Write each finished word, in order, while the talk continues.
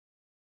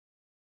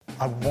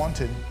I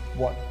wanted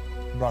what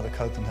Brother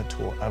Copeland had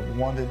taught. I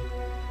wanted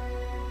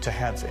to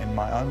have in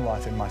my own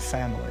life, in my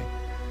family,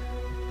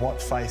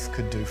 what faith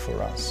could do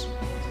for us.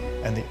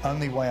 And the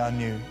only way I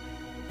knew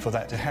for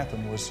that to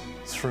happen was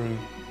through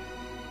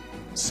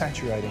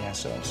saturating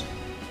ourselves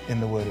in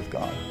the Word of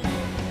God.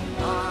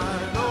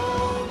 I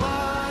know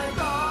my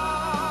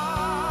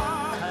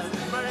God has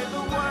made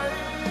the way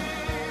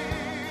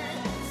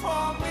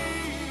for me.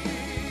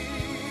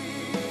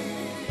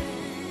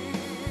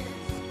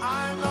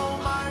 I know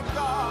my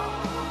God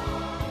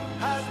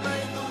has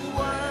made the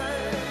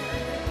way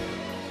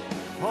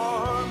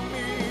for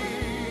me.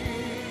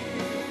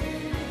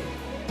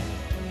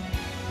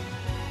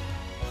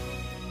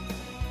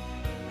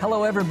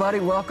 Hello, everybody.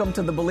 Welcome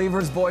to the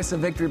Believer's Voice of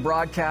Victory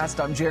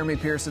broadcast. I'm Jeremy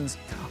Pearsons.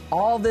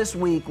 All this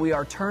week, we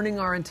are turning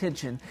our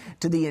attention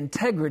to the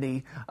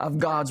integrity of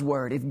God's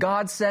Word. If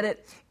God said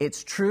it,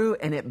 it's true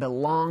and it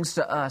belongs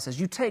to us. As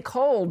you take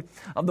hold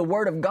of the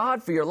Word of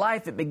God for your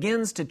life, it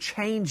begins to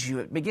change you.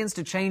 It begins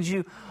to change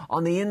you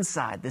on the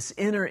inside, this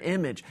inner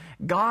image.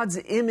 God's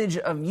image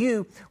of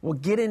you will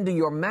get into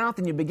your mouth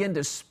and you begin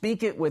to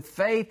speak it with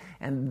faith,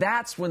 and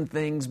that's when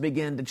things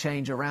begin to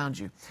change around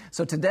you.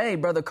 So today,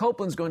 Brother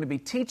Copeland's going to be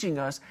teaching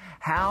us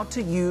how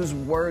to use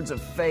words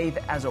of faith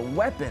as a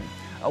weapon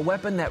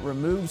that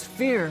removes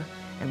fear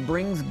and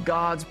brings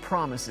God's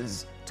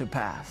promises to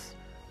pass.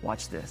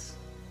 Watch this.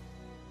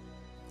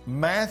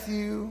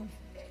 Matthew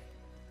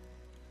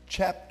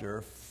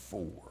chapter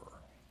 4,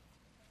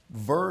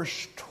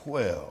 verse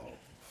 12.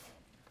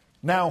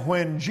 Now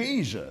when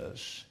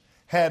Jesus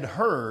had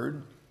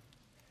heard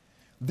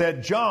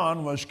that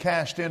John was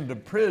cast into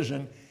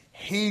prison,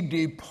 he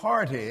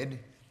departed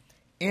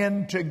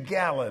into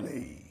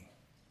Galilee,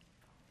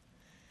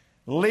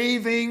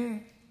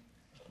 leaving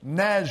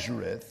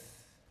Nazareth.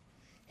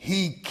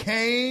 He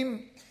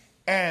came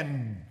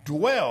and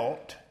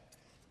dwelt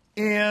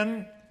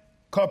in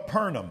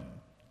Capernaum,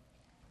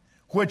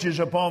 which is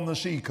upon the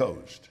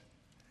seacoast,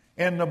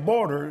 in the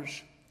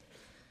borders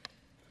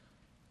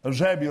of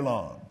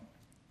Zebulun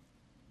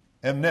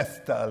and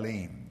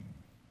Nephthalim,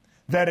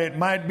 that it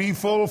might be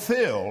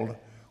fulfilled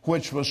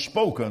which was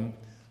spoken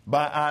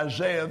by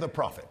Isaiah the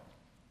prophet.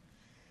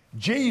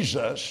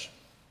 Jesus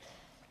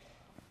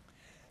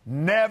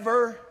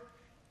never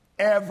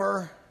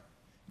ever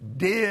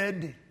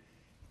did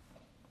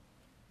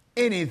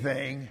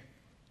anything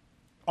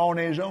on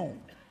his own.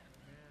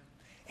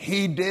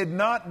 He did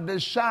not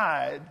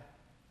decide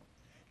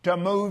to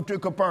move to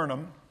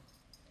Capernaum,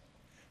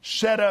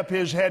 set up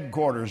his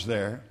headquarters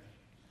there,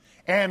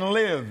 and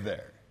live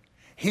there.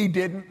 He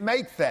didn't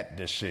make that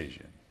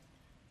decision.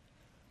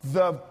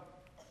 The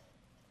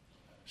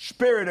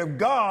Spirit of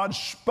God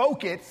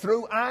spoke it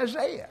through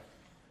Isaiah.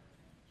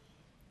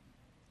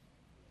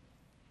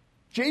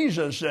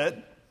 Jesus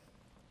said,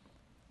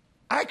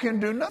 I can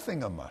do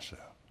nothing of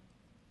myself.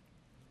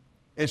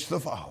 It's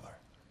the Father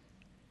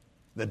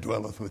that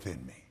dwelleth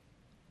within me.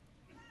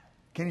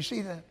 Can you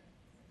see that?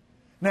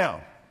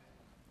 Now,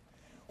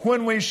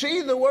 when we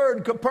see the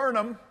word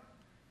Capernaum,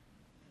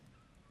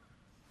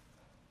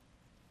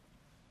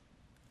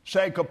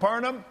 say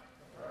Capernaum,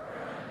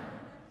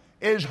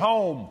 is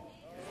home.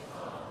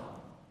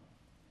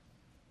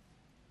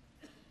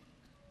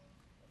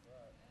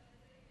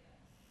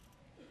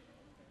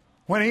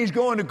 When he's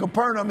going to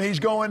Capernaum, he's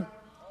going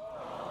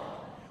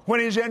home. When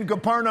he's in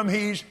Capernaum,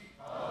 he's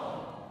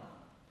home.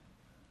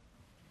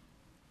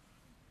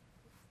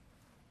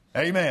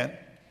 Amen.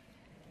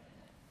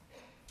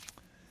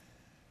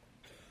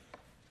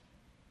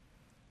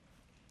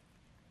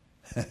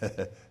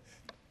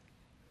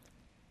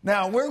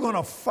 Now, we're going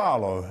to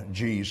follow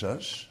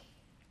Jesus.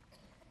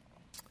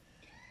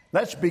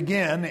 Let's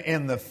begin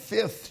in the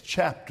 5th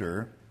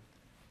chapter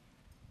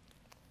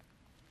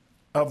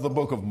of the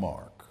book of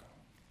Mark.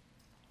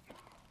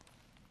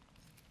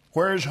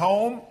 Where's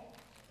home?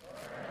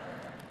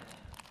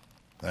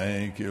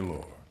 Thank you,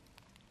 Lord.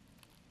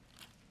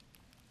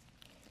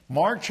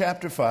 Mark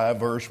chapter 5,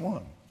 verse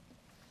 1.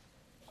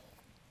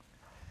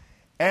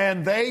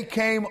 And they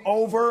came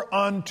over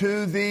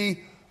unto the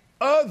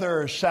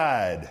other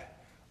side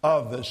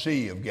of the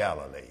Sea of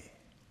Galilee.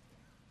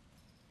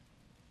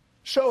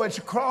 So it's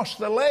across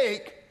the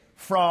lake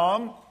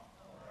from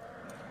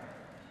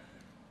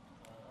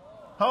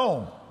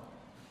home.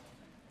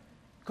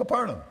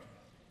 Capernaum.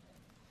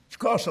 It's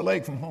across the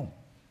lake from home.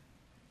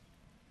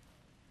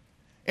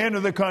 Into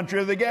the country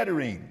of the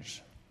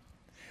Gadarenes.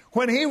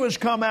 When he was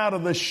come out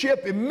of the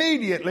ship,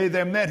 immediately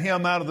there met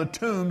him out of the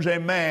tombs a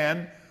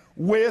man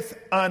with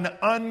an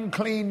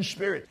unclean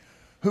spirit,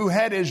 who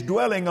had his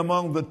dwelling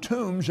among the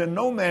tombs, and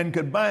no man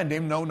could bind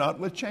him, no, not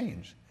with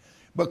chains,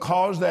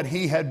 because that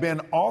he had been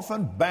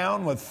often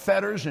bound with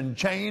fetters and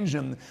chains,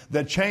 and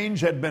the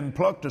chains had been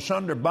plucked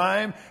asunder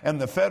by him,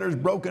 and the fetters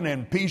broken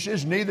in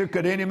pieces, neither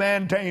could any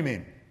man tame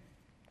him.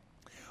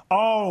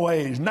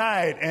 Always,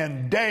 night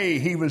and day,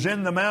 he was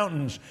in the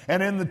mountains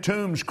and in the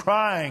tombs,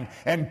 crying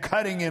and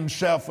cutting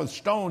himself with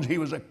stones. He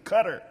was a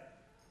cutter.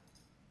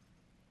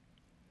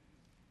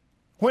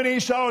 When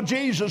he saw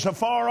Jesus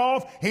afar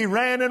off, he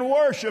ran and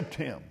worshiped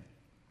him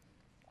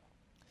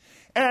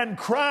and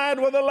cried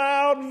with a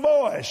loud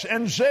voice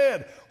and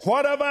said,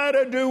 What have I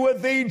to do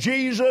with thee,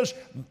 Jesus,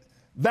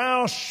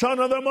 thou Son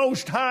of the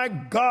Most High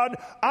God?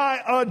 I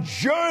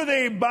adjure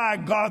thee by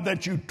God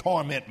that you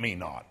torment me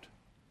not.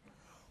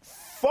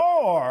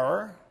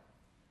 For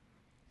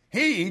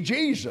he,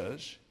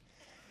 Jesus,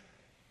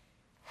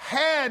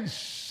 had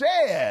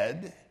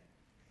said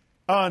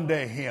unto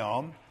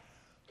him,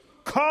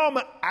 Come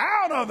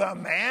out of the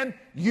man,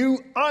 you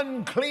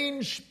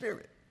unclean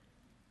spirit.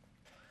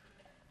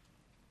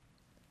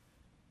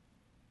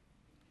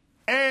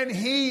 And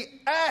he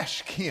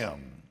asked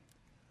him,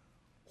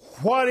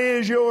 What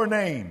is your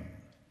name?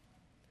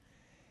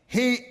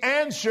 He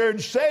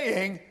answered,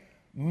 saying,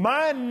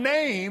 My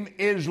name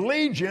is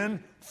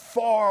Legion,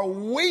 for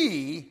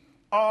we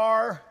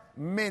are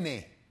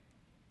many.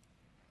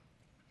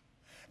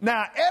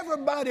 Now,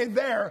 everybody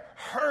there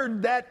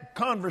heard that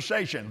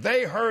conversation.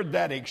 They heard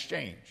that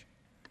exchange.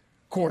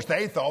 Of course,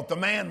 they thought the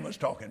man was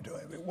talking to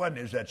him. It wasn't,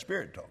 it was that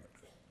spirit talking to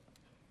him.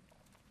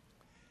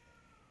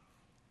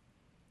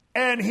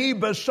 And he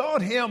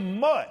besought him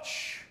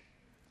much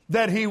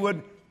that he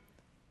would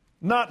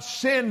not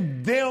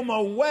send them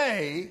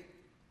away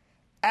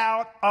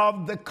out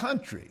of the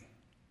country.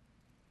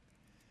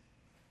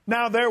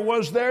 Now there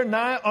was there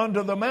nigh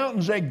unto the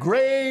mountains a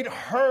great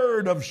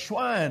herd of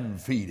swine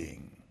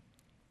feeding.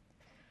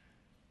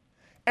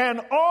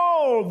 And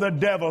all the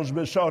devils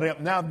besought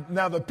him.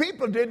 Now the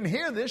people didn't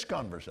hear this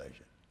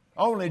conversation.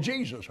 Only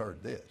Jesus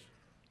heard this.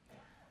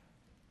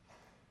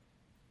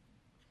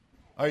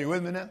 Are you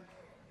with me now?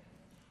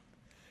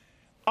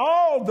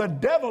 All the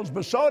devils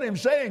besought him,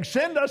 saying,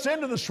 Send us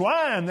into the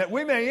swine, that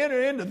we may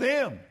enter into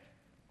them.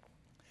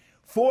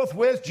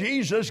 Forthwith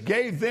Jesus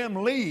gave them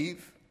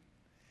leave,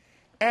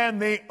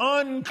 and the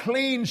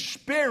unclean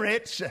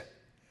spirits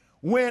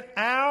went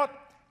out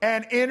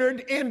and entered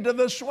into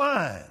the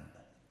swine.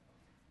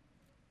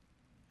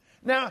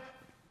 Now,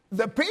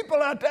 the people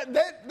out there,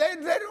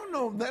 they don't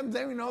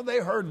know. They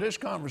heard this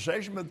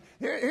conversation, but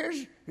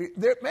there's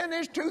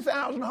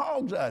 2,000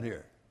 hogs out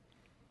here.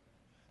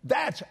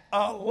 That's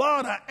a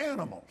lot of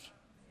animals.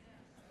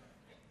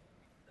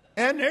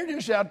 And they're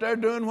just out there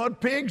doing what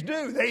pigs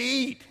do. They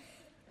eat.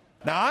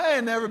 Now, I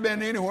ain't never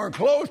been anywhere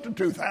close to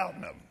 2,000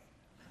 of them.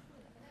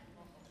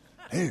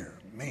 Dear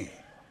me.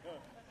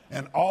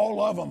 And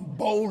all of them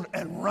bold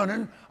and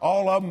running.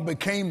 All of them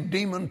became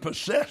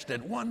demon-possessed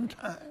at one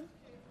time.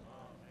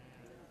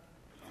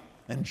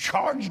 And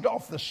charged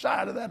off the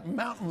side of that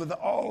mountain with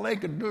all they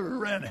could do,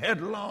 ran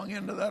headlong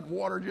into that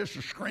water, just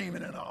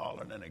screaming and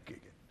hollering and a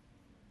kicking.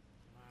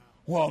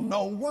 Well,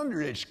 no wonder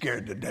it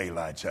scared the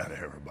daylights out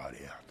of everybody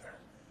out there.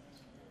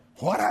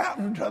 What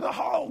happened to the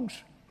hogs?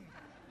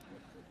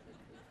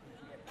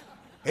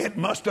 It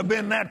must have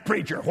been that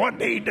preacher. What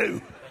did he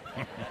do?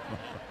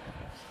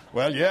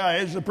 Well, yeah,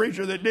 it's the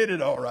preacher that did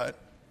it, all right.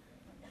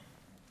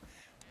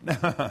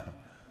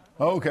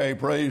 Okay,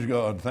 praise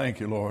God.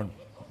 Thank you, Lord.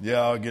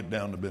 Yeah, I'll get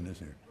down to business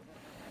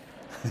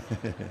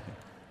here.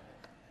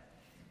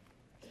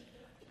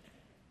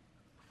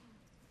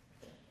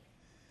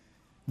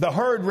 The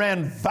herd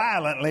ran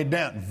violently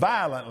down.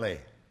 Violently.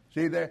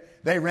 See there?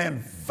 They ran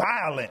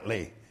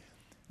violently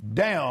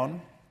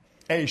down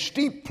a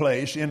steep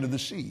place into the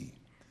sea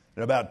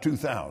at about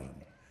 2,000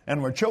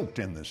 and were choked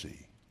in the sea.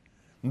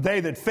 They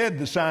that fed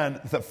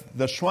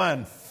the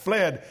swine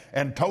fled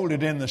and told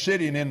it in the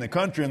city and in the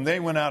country, and they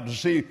went out to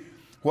see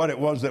what it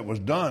was that was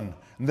done.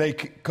 And they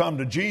come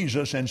to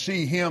Jesus and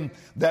see him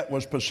that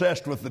was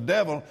possessed with the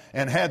devil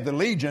and had the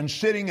legion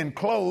sitting and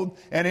clothed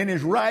and in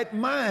his right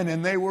mind,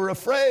 and they were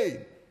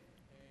afraid.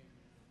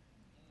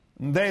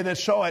 And they that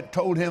saw it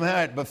told him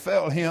how it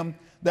befell him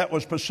that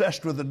was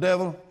possessed with the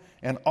devil,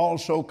 and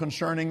also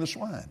concerning the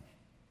swine.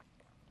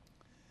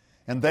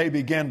 And they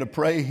began to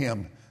pray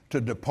him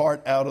to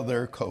depart out of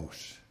their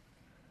coasts.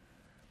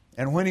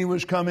 And when he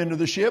was come into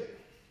the ship,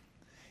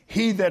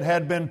 he that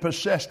had been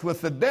possessed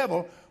with the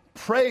devil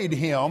prayed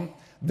him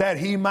that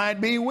he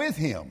might be with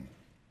him.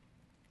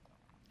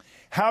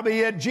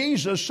 Howbeit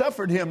Jesus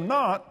suffered him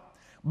not,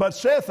 but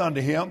saith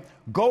unto him,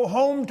 Go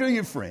home to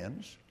your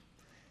friends,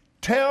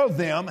 tell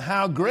them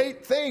how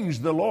great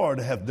things the Lord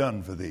hath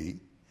done for thee,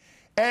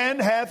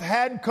 and hath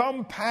had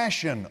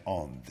compassion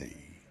on thee.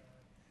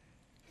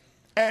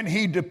 And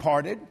he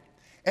departed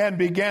and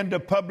began to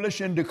publish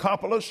in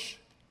Decapolis,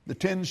 the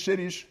 10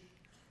 cities,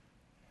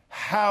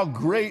 how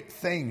great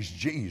things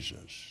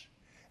Jesus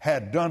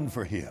had done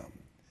for him.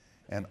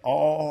 And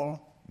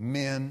all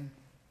men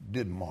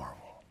did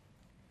marvel.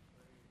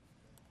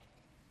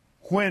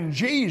 When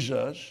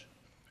Jesus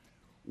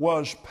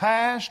was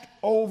passed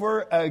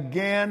over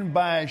again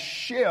by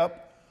ship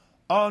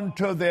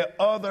unto the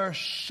other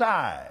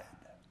side,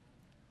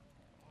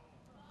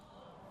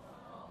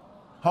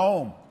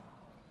 home,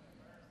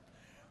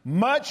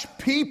 much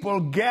people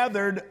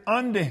gathered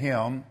unto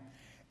him,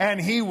 and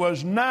he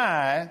was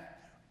nigh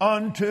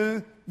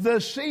unto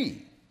the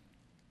sea.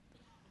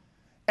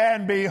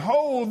 And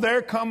behold,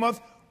 there cometh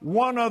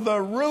one of the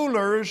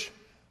rulers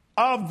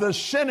of the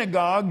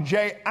synagogue,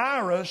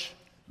 Jairus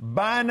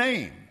by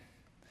name.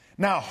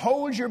 Now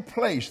hold your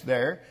place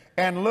there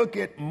and look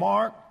at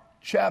Luke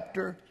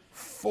chapter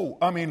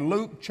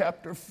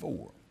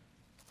 4.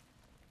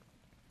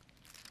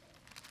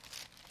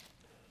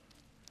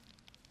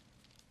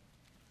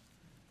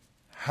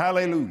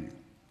 Hallelujah.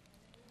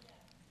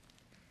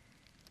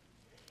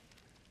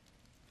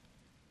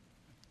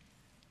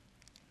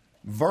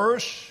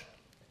 Verse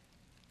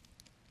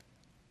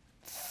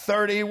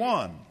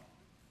 31.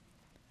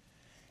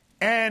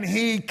 And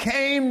he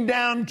came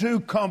down to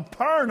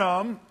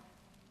Capernaum,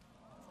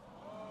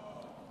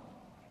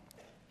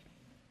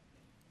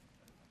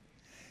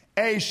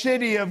 a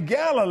city of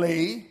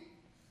Galilee,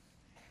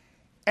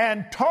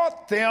 and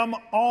taught them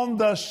on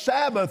the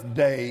Sabbath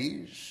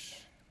days,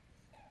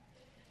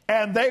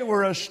 and they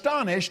were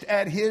astonished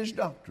at his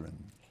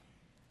doctrine.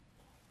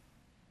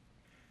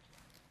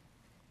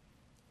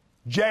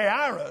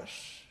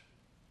 Jairus,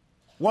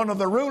 one of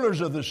the rulers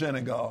of the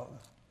synagogue,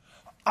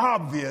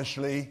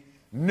 obviously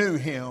knew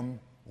him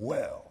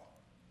well.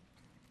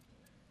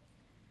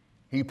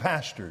 He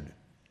pastored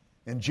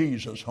in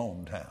Jesus'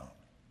 hometown,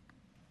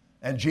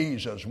 and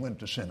Jesus went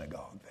to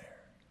synagogue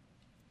there.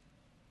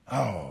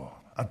 Oh,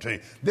 I'll tell you,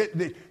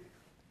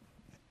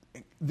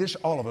 this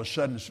all of a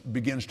sudden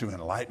begins to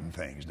enlighten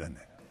things, doesn't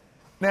it?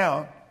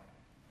 Now,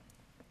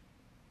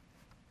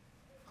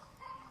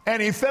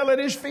 and he fell at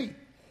his feet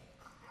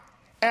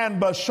and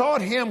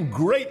besought him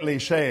greatly,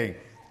 saying,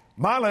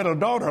 My little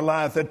daughter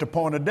lieth at the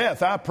point of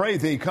death. I pray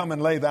thee, come and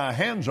lay thy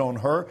hands on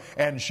her,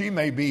 and she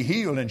may be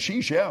healed, and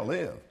she shall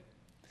live.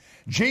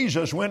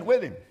 Jesus went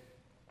with him.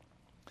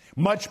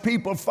 Much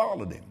people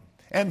followed him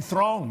and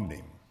thronged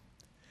him.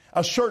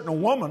 A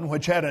certain woman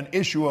which had an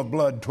issue of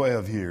blood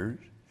 12 years,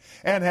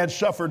 and had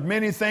suffered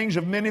many things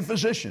of many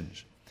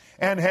physicians,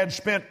 and had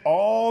spent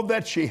all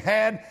that she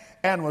had,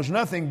 and was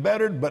nothing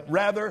bettered, but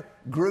rather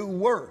grew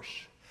worse.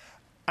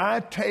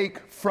 I take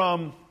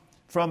from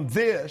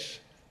this,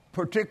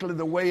 particularly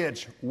the way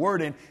it's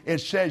worded, it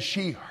says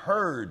she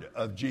heard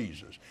of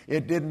Jesus.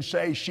 It didn't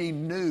say she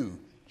knew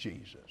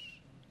Jesus.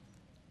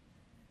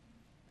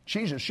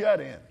 She's a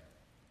shut-in.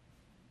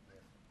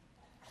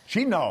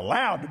 She's not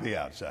allowed to be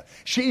outside.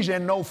 She's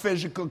in no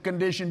physical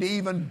condition to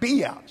even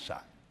be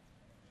outside.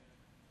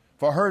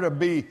 For her to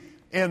be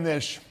in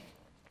this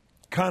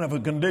kind of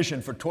a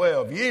condition for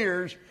 12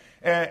 years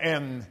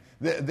and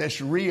this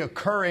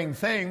reoccurring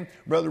thing,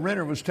 Brother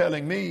Renner was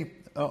telling me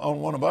on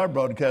one of our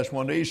broadcasts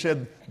one day, he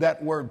said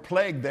that word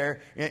plague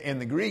there in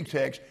the Greek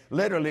text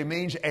literally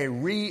means a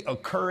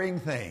reoccurring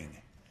thing.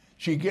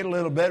 She'd get a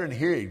little better and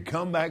here he'd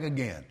come back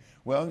again.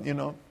 Well, you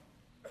know,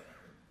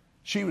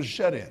 she was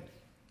shut in.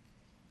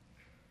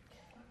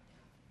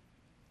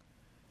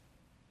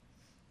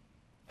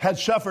 Had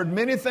suffered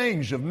many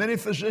things of many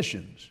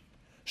physicians,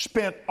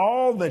 spent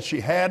all that she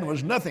had,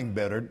 was nothing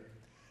bettered,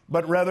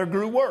 but rather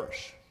grew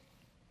worse.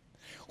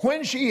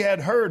 When she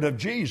had heard of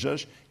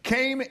Jesus,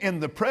 came in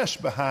the press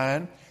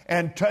behind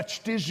and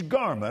touched his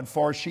garment,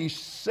 for she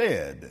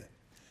said,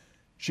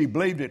 she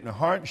believed it in her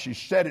heart and she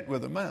said it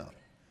with her mouth.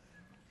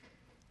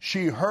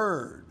 She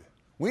heard.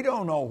 We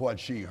don't know what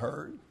she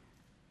heard.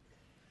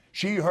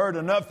 She heard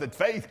enough that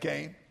faith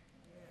came.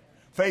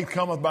 Faith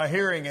cometh by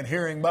hearing, and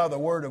hearing by the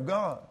word of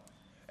God.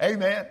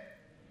 Amen.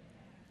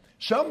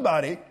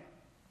 Somebody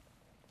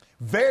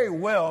very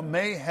well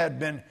may have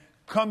been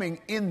coming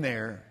in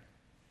there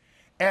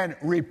and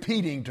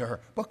repeating to her,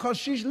 because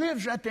she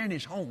lives right there in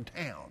his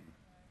hometown.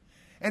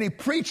 And he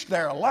preached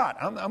there a lot.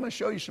 I'm going to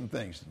show you some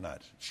things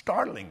tonight,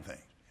 startling things.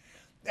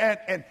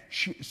 And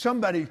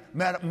somebody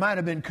might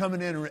have been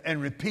coming in and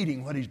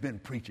repeating what he's been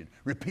preaching,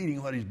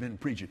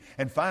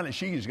 And finally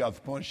she has got to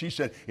the point, she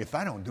said, if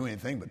I don't do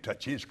anything but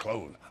touch his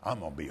clothes, I'm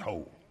going to be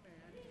whole.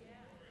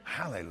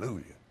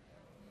 Hallelujah.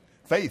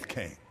 Faith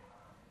came.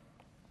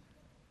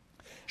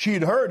 She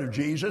had heard of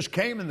Jesus,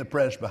 came in the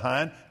press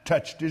behind,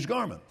 touched his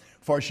garment.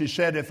 For she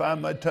said, if I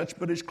might touch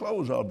but his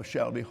clothes, I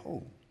shall be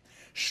whole.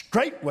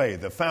 Straightway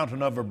the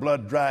fountain of her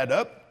blood dried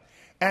up,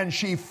 and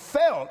she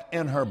felt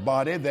in her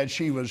body that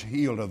she was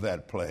healed of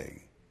that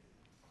plague.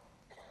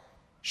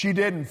 She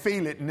didn't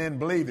feel it and then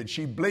believe it.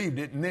 She believed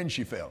it and then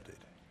she felt it.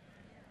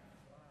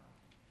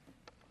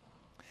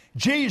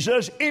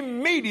 Jesus,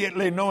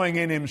 immediately knowing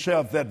in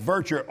himself that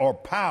virtue or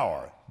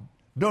power,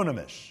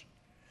 dunamis,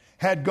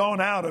 had gone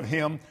out of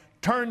him,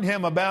 turned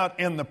him about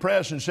in the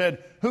press and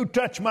said, who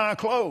touched my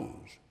clothes?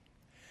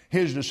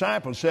 His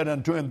disciples said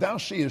unto him, thou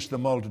seest the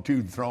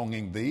multitude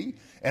thronging thee,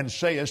 and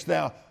sayest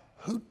thou,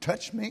 who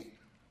touched me?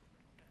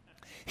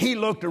 He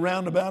looked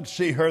around about to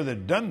see her that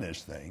had done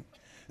this thing.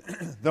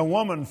 The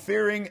woman,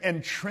 fearing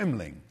and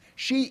trembling,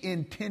 she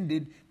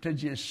intended to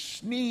just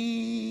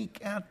sneak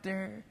out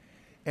there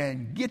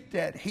and get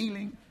that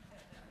healing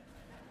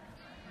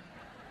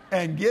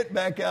and get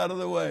back out of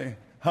the way.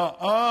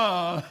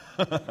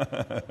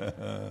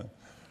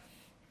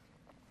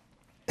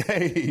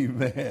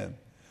 Amen.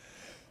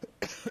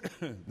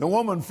 The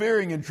woman,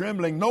 fearing and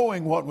trembling,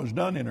 knowing what was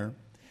done in her,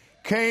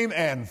 came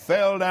and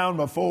fell down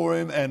before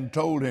him and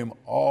told him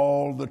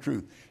all the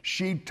truth.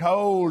 She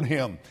told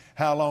him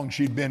how long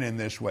she'd been in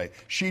this way.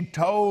 She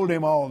told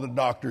him all the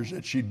doctors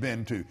that she'd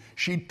been to.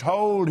 She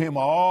told him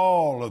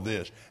all of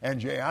this.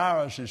 And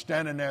Jairus is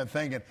standing there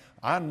thinking,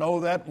 I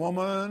know that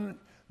woman.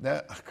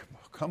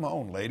 Come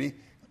on, lady.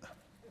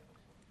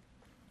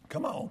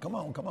 Come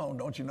on.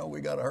 Don't you know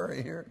we got to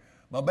hurry here?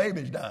 My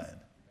baby's dying.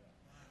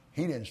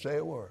 He didn't say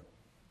a word.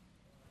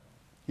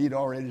 He'd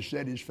already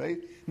said his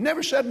faith.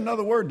 Never said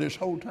another word this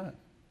whole time.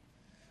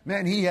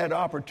 Man, he had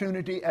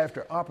opportunity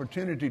after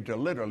opportunity to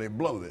literally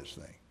blow this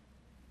thing.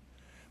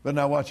 But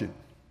now watch it.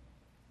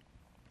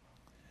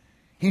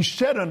 He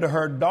said unto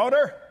her,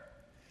 Daughter,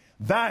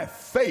 thy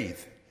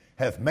faith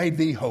hath made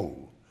thee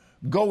whole.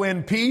 Go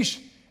in peace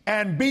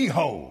and be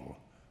whole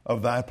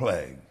of thy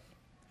plague.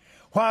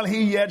 While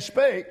he yet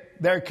spake,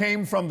 there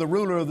came from the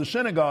ruler of the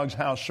synagogue's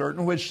house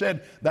certain which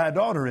said, Thy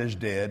daughter is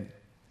dead.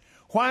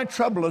 Why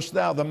troublest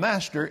thou the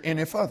master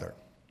any further?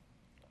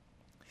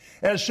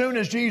 As soon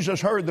as Jesus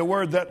heard the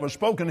word that was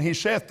spoken, he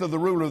saith to the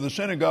ruler of the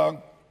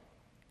synagogue,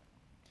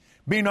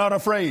 Be not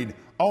afraid,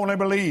 only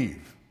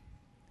believe.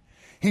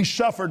 He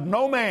suffered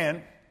no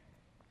man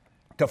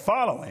to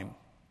follow him,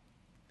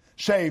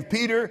 save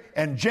Peter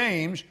and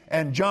James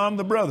and John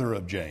the brother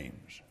of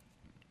James.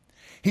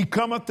 He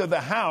cometh to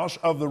the house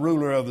of the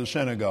ruler of the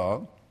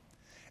synagogue,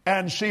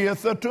 and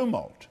seeth the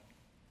tumult,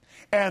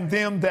 and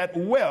them that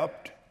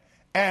wept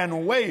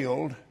and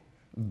wailed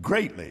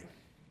greatly.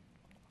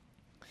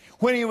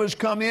 When he was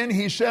come in,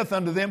 he saith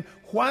unto them,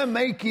 Why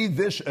make ye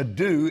this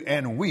ado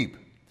and weep?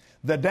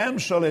 The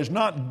damsel is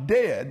not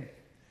dead,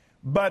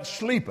 but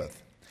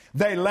sleepeth.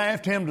 They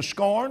laughed him to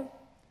scorn.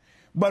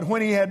 But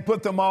when he had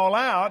put them all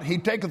out, he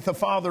taketh the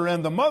father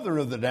and the mother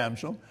of the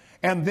damsel,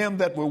 and them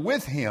that were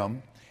with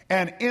him,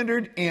 and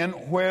entered in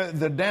where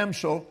the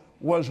damsel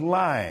was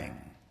lying.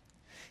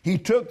 He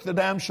took the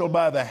damsel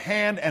by the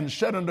hand and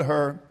said unto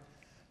her,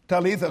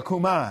 Talitha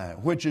cumi,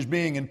 which is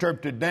being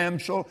interpreted,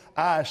 Damsel,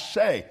 I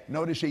say.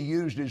 Notice he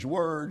used his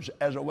words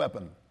as a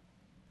weapon.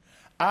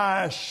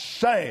 I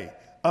say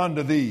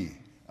unto thee,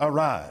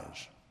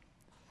 arise.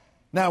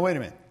 Now, wait a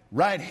minute.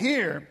 Right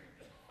here,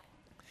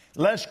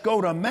 let's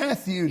go to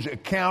Matthew's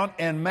account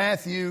in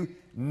Matthew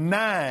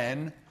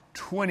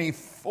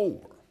 9:24.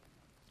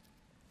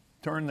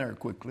 Turn there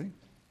quickly.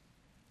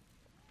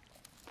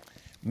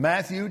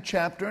 Matthew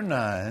chapter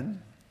 9,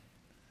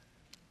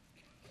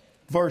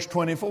 verse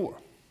 24.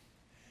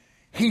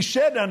 He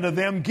said unto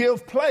them,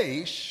 Give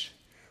place,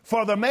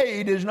 for the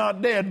maid is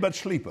not dead, but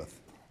sleepeth.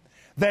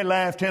 They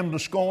laughed him to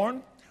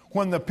scorn.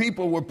 When the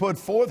people were put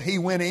forth, he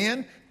went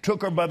in,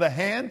 took her by the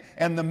hand,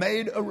 and the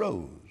maid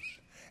arose.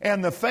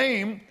 And the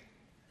fame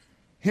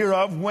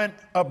hereof went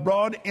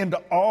abroad into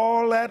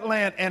all that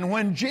land. And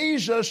when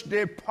Jesus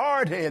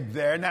departed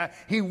there, now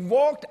he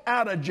walked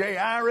out of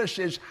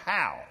Jairus'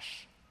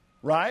 house,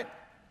 right?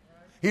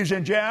 He was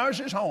in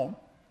Jairus' home.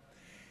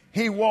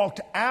 He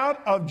walked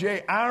out of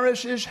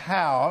Jairus'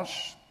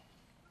 house.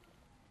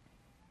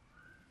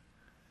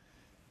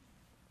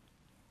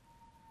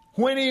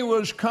 When he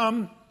was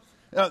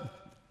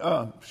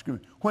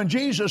when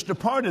Jesus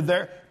departed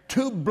there,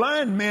 two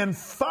blind men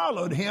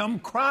followed him,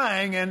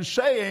 crying and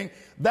saying,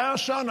 Thou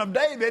son of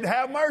David,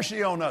 have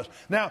mercy on us.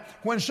 Now,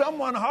 when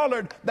someone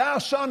hollered, Thou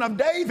son of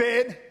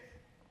David,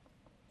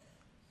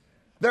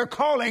 they're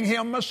calling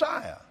him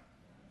Messiah.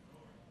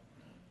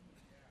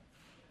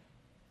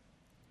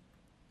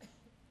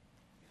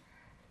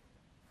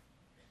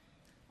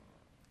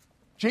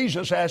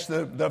 Jesus asked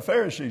the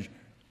Pharisees,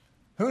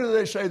 Who do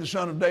they say the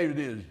son of David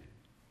is?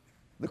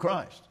 The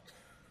Christ.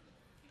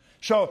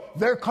 So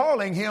they're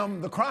calling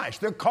him the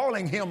Christ. They're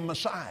calling him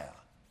Messiah.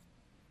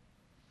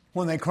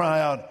 When they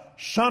cry out,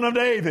 Son of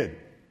David,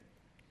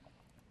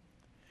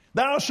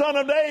 Thou son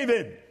of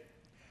David,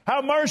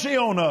 have mercy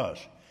on us.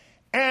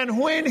 And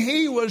when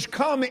he was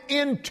come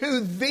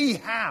into the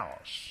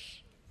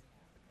house,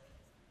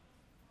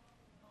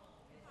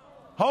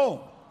 home.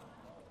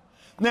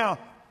 Now,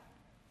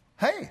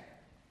 hey,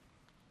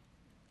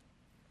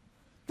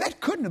 that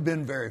couldn't have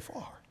been very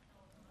far.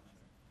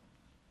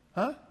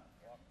 Huh?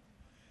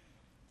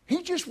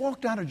 He just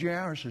walked out of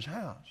Jairus'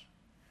 house.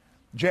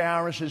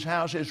 Jairus'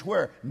 house is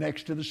where?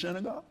 Next to the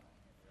synagogue.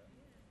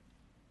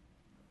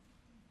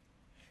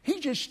 He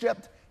just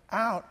stepped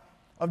out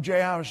of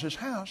Jairus'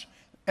 house,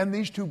 and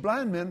these two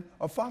blind men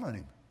are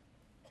following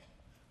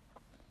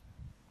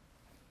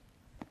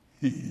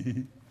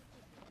him.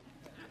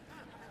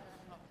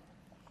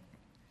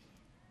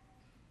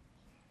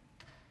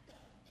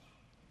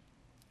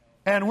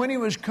 And when he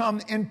was come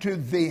into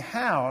the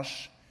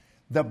house,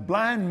 the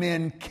blind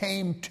men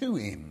came to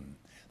him.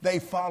 They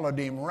followed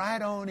him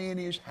right on in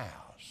his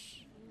house.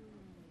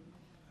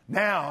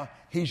 Now,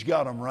 he's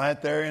got them right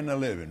there in the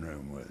living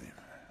room with him.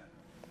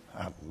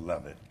 I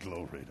love it.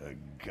 Glory to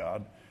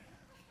God.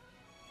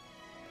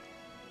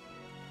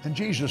 And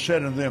Jesus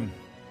said unto them,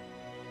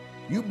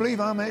 You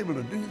believe I'm able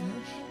to do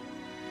this?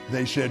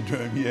 They said to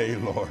him, Yea,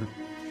 Lord.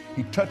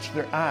 He touched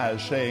their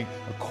eyes, saying,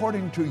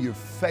 According to your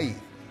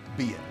faith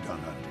be it done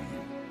unto you.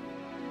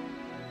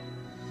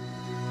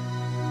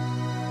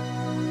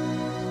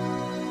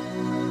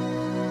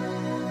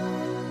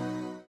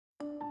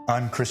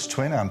 I'm Chris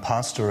Twin. I'm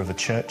pastor of a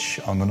church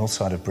on the north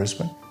side of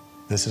Brisbane.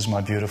 This is my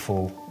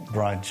beautiful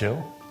bride,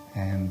 Jill,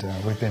 and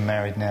we've been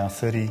married now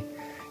 30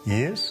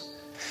 years.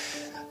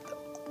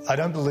 I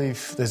don't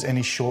believe there's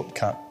any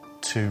shortcut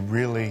to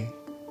really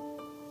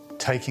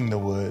taking the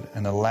Word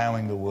and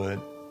allowing the Word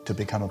to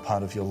become a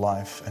part of your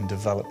life and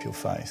develop your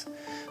faith.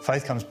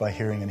 Faith comes by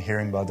hearing, and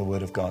hearing by the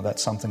Word of God.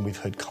 That's something we've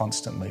heard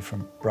constantly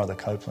from Brother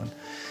Copeland.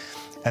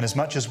 And as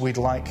much as we'd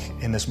like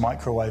in this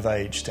microwave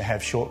age to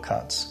have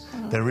shortcuts,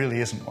 there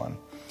really isn't one.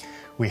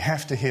 We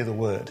have to hear the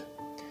Word.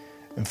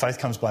 And faith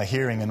comes by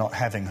hearing and not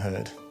having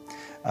heard.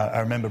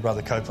 I remember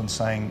Brother Copeland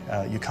saying,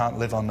 you can't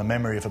live on the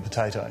memory of a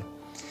potato.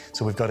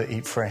 So we've got to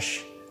eat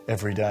fresh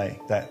every day,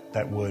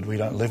 that word. We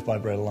don't live by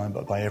bread alone,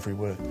 but by every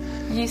word.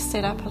 You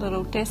set up a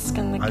little desk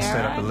in the garage? I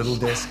set up a little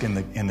desk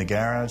in the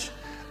garage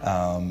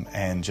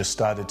and just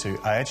started to...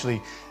 I actually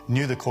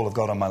knew the call of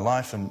God on my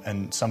life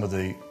and some of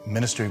the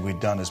ministry we'd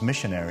done as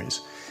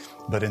missionaries.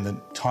 But in the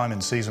time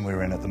and season we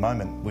were in at the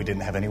moment, we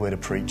didn't have anywhere to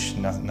preach,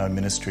 no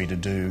ministry to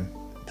do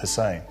per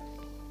se.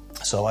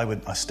 So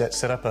I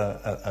set up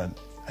a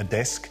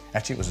desk.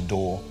 Actually, it was a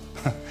door,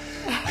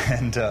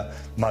 and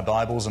my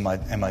Bibles and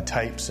my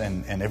tapes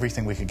and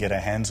everything we could get our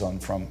hands on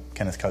from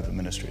Kenneth Copeland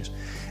Ministries,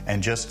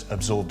 and just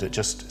absorbed it,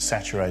 just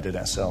saturated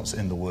ourselves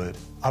in the Word.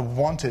 I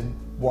wanted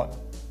what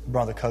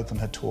Brother Copeland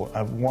had taught.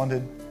 I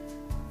wanted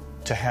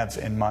to have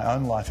in my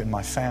own life, in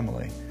my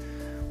family,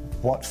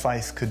 what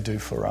faith could do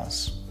for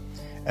us.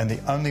 And the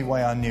only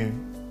way I knew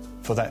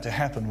for that to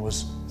happen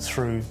was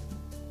through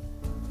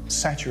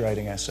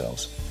saturating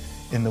ourselves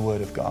in the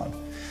Word of God.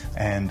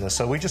 And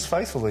so we just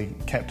faithfully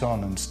kept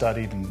on and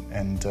studied,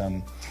 and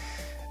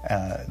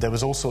there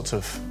was all sorts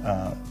of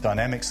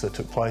dynamics that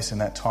took place in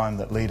that time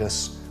that led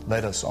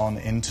us on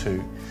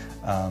into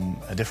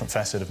a different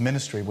facet of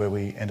ministry, where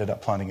we ended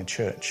up planting a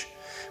church.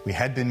 We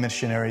had been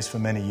missionaries for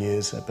many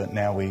years, but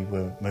now we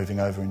were moving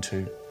over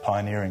into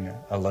pioneering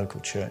a local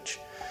church,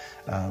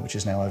 which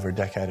is now over a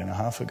decade and a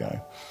half ago.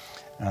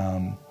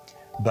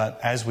 But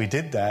as we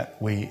did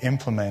that, we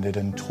implemented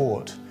and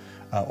taught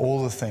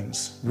all the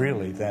things,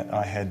 really, that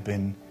I had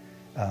been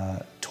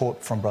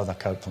taught from Brother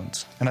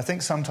Copeland. And I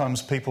think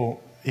sometimes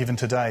people, even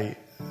today,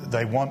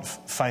 they want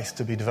faith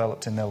to be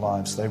developed in their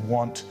lives. They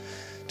want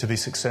to be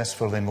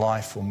successful in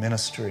life or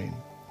ministry,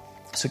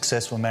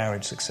 successful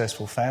marriage,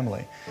 successful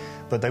family,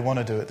 but they want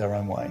to do it their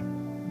own way.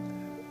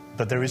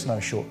 But there is no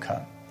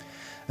shortcut.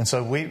 And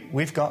so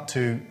we've got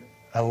to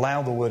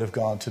allow the Word of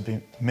God to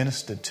be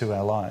ministered to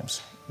our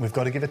lives. We've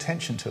got to give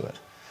attention to it.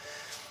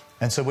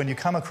 And so when you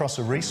come across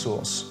a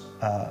resource,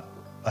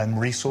 and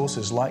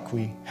resources like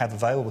we have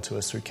available to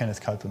us through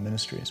Kenneth Copeland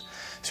Ministries,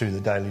 through the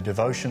daily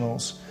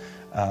devotionals,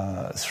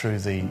 through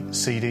the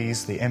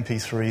CDs, the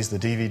MP3s, the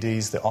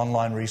DVDs, the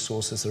online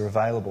resources that are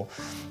available,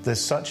 there's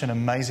such an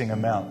amazing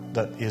amount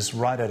that is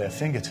right at our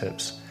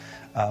fingertips.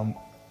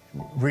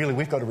 Really,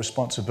 we've got a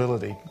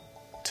responsibility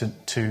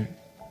to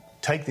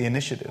take the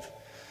initiative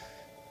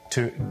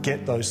to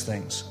get those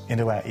things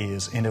into our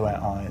ears, into our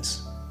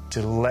eyes,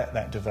 to let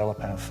that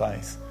develop our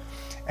faith.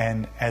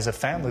 And as a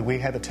family, we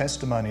have a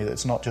testimony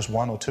that's not just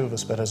one or two of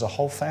us, but as a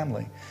whole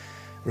family,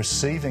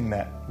 receiving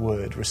that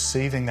word,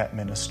 receiving that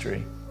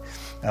ministry.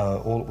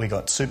 We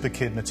got super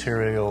kid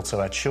material,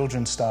 so our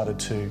children started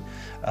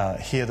to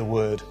hear the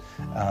word,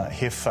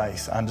 hear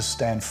faith,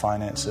 understand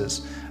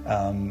finances,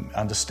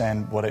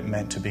 understand what it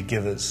meant to be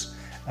givers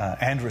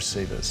and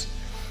receivers.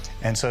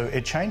 And so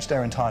it changed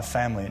our entire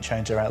family. It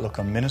changed our outlook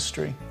on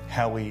ministry,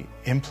 how we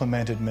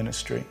implemented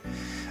ministry.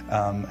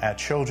 Our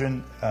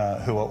children,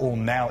 who are all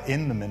now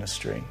in the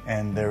ministry,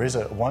 and there is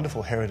a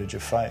wonderful heritage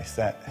of faith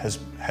that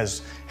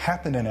has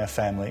happened in our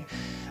family,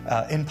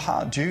 in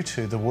part due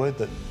to the word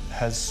that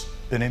has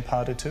been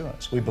imparted to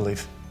us. We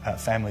believe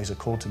families are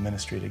called to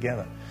ministry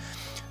together.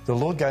 The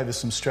Lord gave us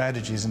some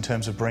strategies in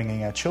terms of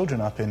bringing our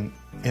children up in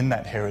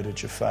that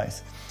heritage of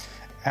faith.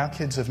 Our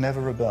kids have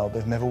never rebelled.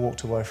 They've never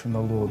walked away from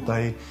the Lord.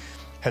 They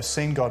have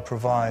seen God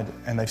provide,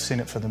 and they've seen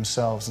it for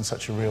themselves in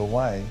such a real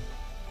way.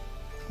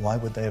 Why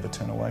would they ever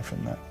turn away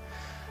from that?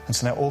 And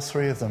so now all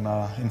three of them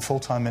are in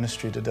full-time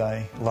ministry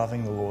today,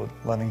 loving the Lord,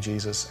 loving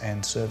Jesus,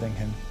 and serving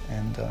Him.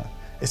 And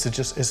it's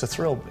a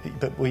thrill,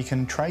 but we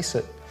can trace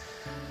it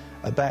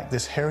back,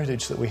 this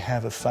heritage that we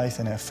have of faith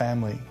in our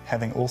family,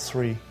 having all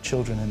three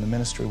children in the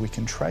ministry. We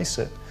can trace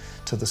it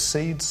to the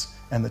seeds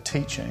and the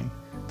teaching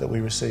that we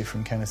received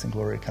from Kenneth and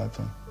Gloria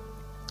Copeland.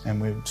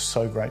 And we're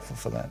so grateful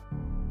for that.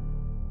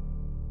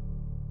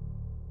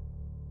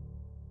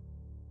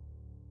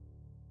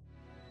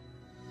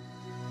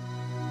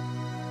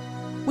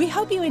 We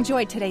hope you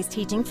enjoyed today's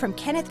teaching from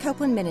Kenneth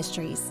Copeland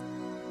Ministries.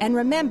 And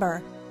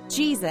remember,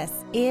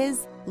 Jesus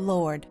is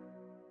Lord.